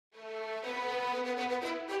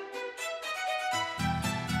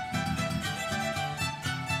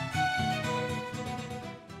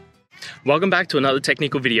Welcome back to another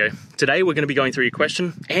technical video. Today we're going to be going through your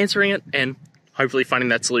question, answering it, and hopefully finding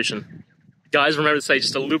that solution. Guys, remember to stay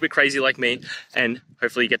just a little bit crazy like me, and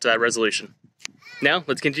hopefully you get to that resolution. Now,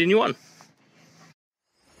 let's continue on.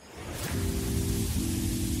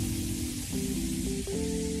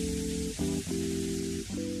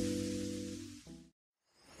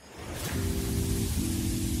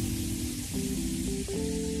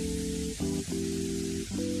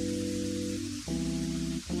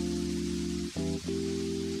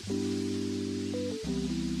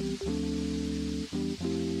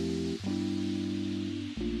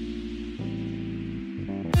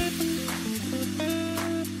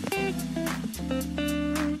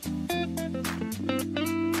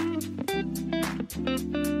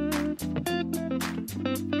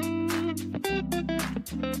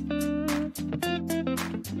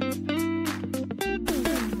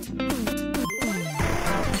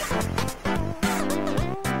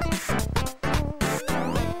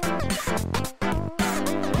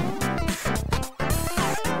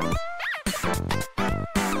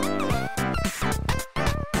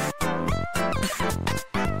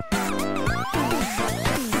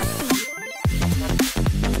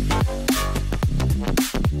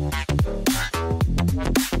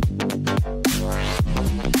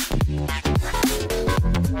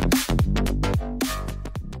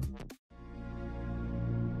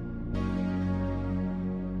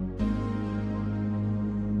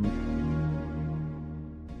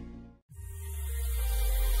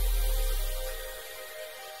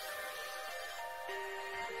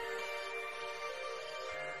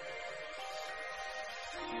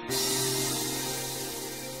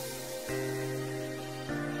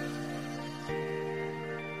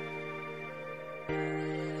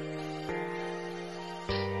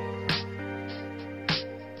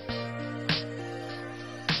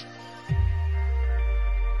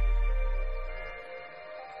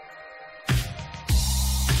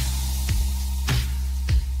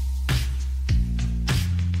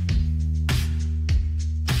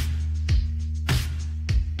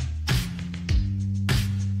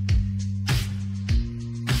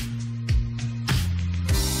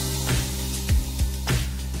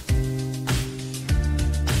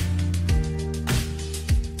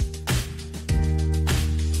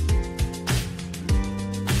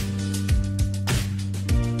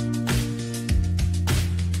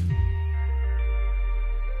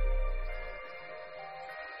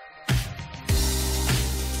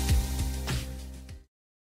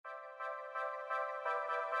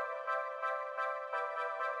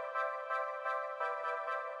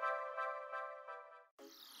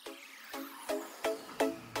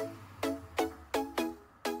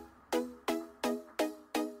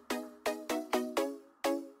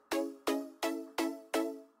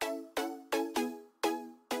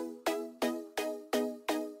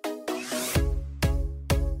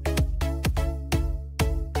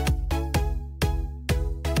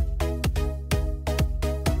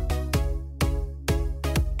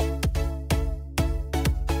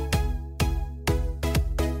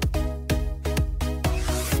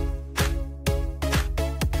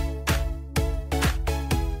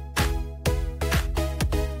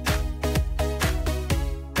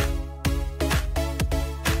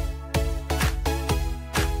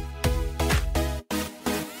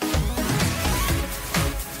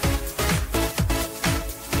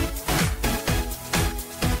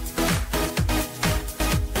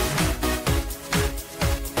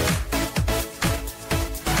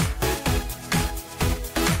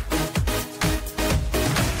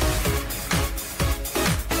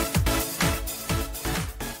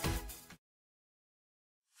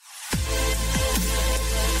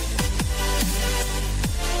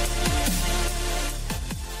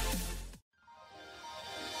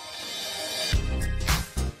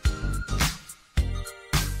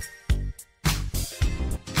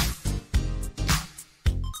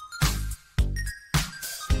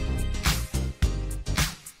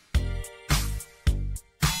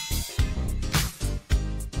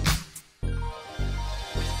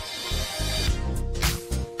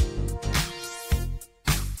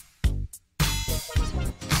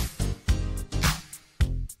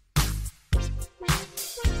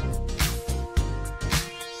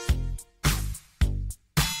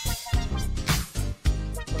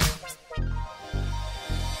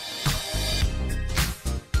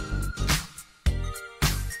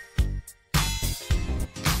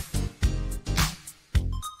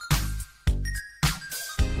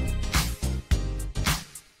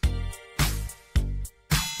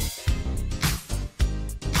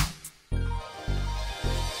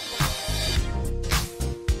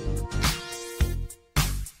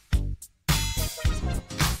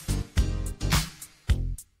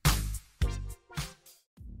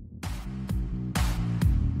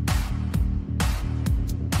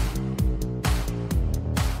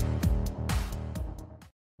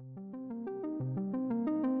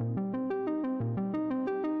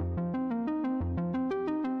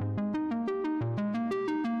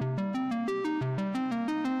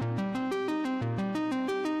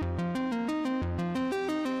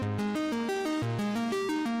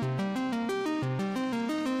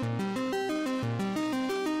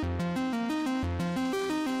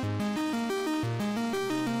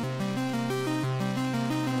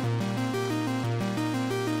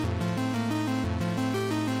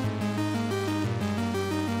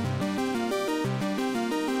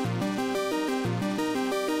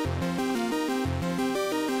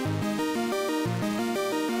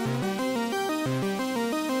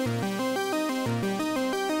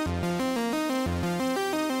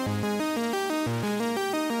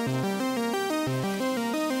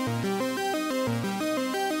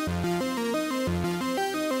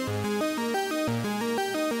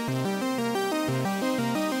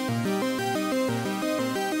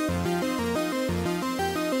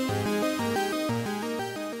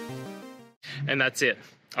 And that's it.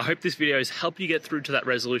 I hope this video has helped you get through to that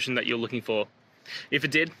resolution that you're looking for. If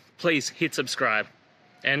it did, please hit subscribe.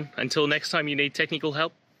 And until next time you need technical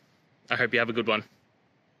help, I hope you have a good one.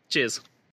 Cheers.